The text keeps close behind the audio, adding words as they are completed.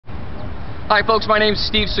Hi folks, my name is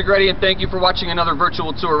Steve Segretti and thank you for watching another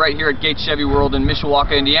virtual tour right here at Gates Chevy World in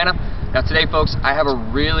Mishawaka, Indiana. Now today folks, I have a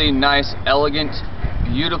really nice, elegant,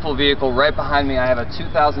 beautiful vehicle right behind me. I have a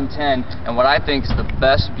 2010 and what I think is the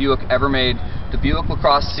best Buick ever made, the Buick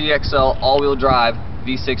Lacrosse CXL all-wheel drive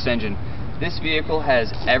V6 engine. This vehicle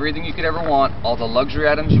has everything you could ever want, all the luxury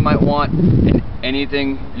items you might want, and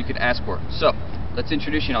anything you could ask for. So, let's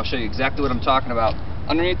introduce you and I'll show you exactly what I'm talking about.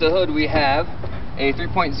 Underneath the hood we have a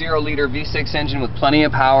 3.0 liter V6 engine with plenty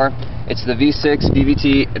of power. It's the V6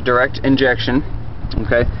 DVT direct injection.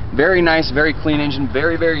 Okay, very nice, very clean engine,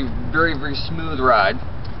 very smooth ride.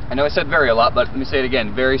 I know I said very a lot, but let me say it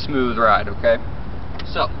again, very smooth ride, okay?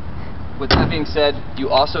 So, with that being said, you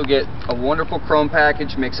also get a wonderful chrome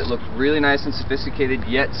package, makes it look really nice and sophisticated,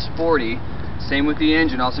 yet sporty. Same with the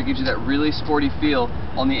engine, also gives you that really sporty feel.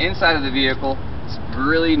 On the inside of the vehicle, it's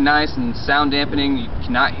really nice and sound dampening. You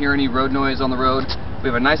cannot hear any road noise on the road. We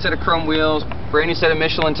have a nice set of chrome wheels, brand new set of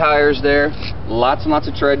Michelin tires there, lots and lots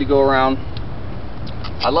of tread to go around.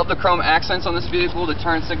 I love the chrome accents on this vehicle, the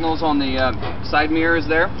turn signals on the side mirrors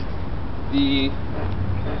there. The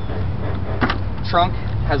trunk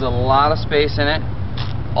has a lot of space in it.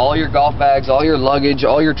 All your golf bags, all your luggage,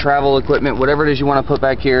 all your travel equipment, whatever it is you want to put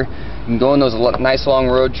back here, you can go on those nice long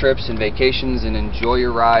road trips and vacations and enjoy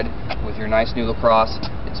your ride with your nice new Lacrosse.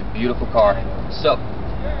 It's a beautiful car. So,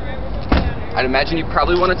 I'd imagine you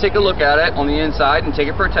probably want to take a look at it on the inside and take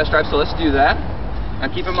it for a test drive, so let's do that. Now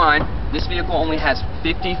keep in mind, this vehicle only has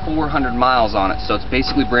 5,400 miles on it, so it's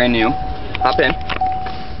basically brand new. Hop in.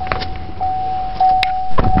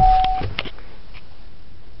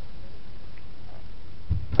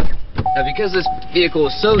 Now because this vehicle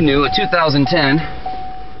is so new, a 2010,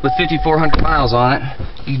 with 5,400 miles on it,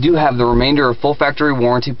 you do have the remainder of full factory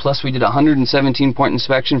warranty, plus we did a 117-point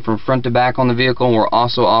inspection from front to back on the vehicle, and we're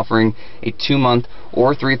also offering a 2-month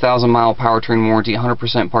or 3,000-mile powertrain warranty,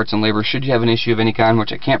 100% parts and labor, should you have an issue of any kind,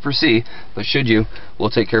 which I can't foresee, but should you, we'll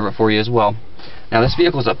take care of it for you as well. Now this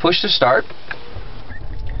vehicle is a push to start,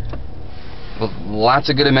 with lots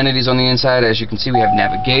of good amenities on the inside. As you can see, we have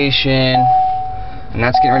navigation, and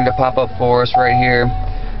that's getting ready to pop up for us right here.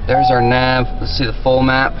 There's our nav. Let's see the full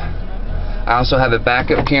map. I also have a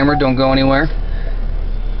backup camera. Don't go anywhere.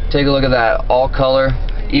 Take a look at that. All color.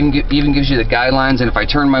 Even gives you the guidelines, and if I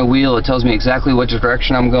turn my wheel, it tells me exactly which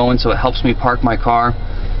direction I'm going, so it helps me park my car.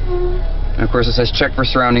 And of course it says check for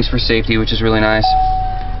surroundings for safety, which is really nice.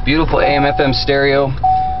 Beautiful AM/FM stereo.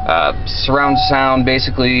 Surround sound,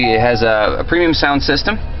 basically. It has a premium sound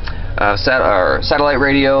system. Satellite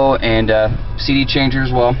radio and CD changer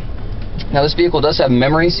as well. Now this vehicle does have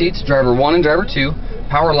memory seats, driver 1 and driver 2,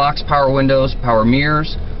 power locks, power windows, power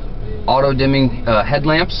mirrors, auto dimming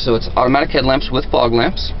headlamps, so it's automatic headlamps with fog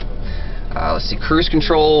lamps. Let's see, cruise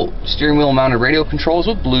control, steering wheel mounted radio controls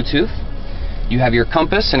with Bluetooth. You have your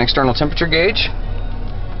compass and external temperature gauge.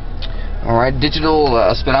 Alright,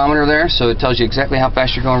 digital speedometer there, so it tells you exactly how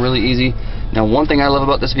fast you're going, really easy. Now one thing I love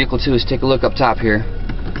about this vehicle too is take a look up top here.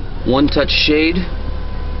 One touch shade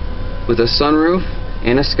with a sunroof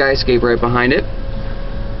and a skyscape right behind it,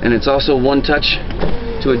 and it's also one touch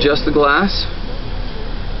to adjust the glass.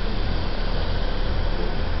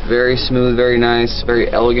 Very smooth, very nice, very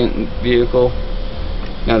elegant vehicle.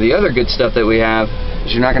 Now the other good stuff that we have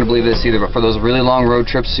is, you're not going to believe this either, but for those really long road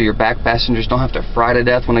trips so your back passengers don't have to fry to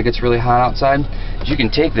death when it gets really hot outside, you can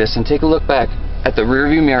take this and take a look back at the rear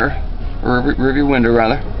view mirror, or rear view window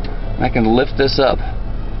rather, and I can lift this up.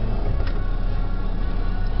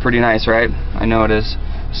 Pretty nice, right? I know it is.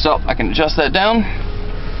 So I can adjust that down.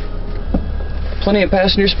 Plenty of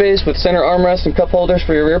passenger space with center armrest and cup holders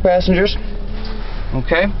for your rear passengers.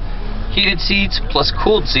 Okay. Heated seats plus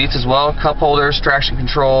cooled seats as well. Cup holders, traction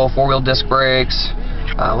control, 4-wheel disc brakes.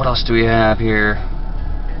 What else do we have here?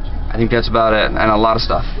 I think that's about it, and a lot of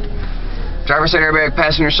stuff. Driver's side airbag,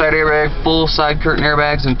 passenger side airbag, full side curtain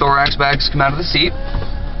airbags, and thorax bags come out of the seat.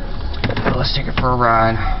 Let's take it for a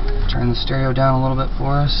ride. Turn the stereo down a little bit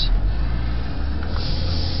for us.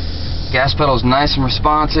 Gas pedal is nice and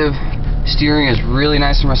responsive. Steering is really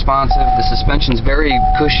nice and responsive. The suspension's very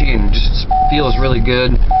cushy and just feels really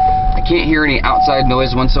good. I can't hear any outside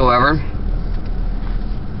noise whatsoever.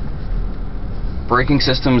 Braking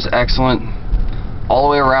system's excellent. All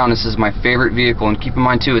the way around, this is my favorite vehicle, and keep in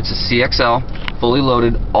mind too, it's a CXL, fully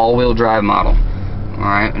loaded, all-wheel drive model.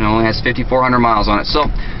 Alright, and it only has 5,400 miles on it. So,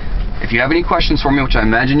 if you have any questions for me, which I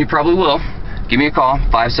imagine you probably will, give me a call,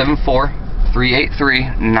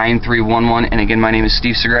 574-383-9311. And again, my name is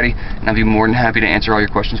Steve Segretti, and I'll be more than happy to answer all your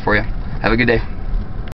questions for you. Have a good day.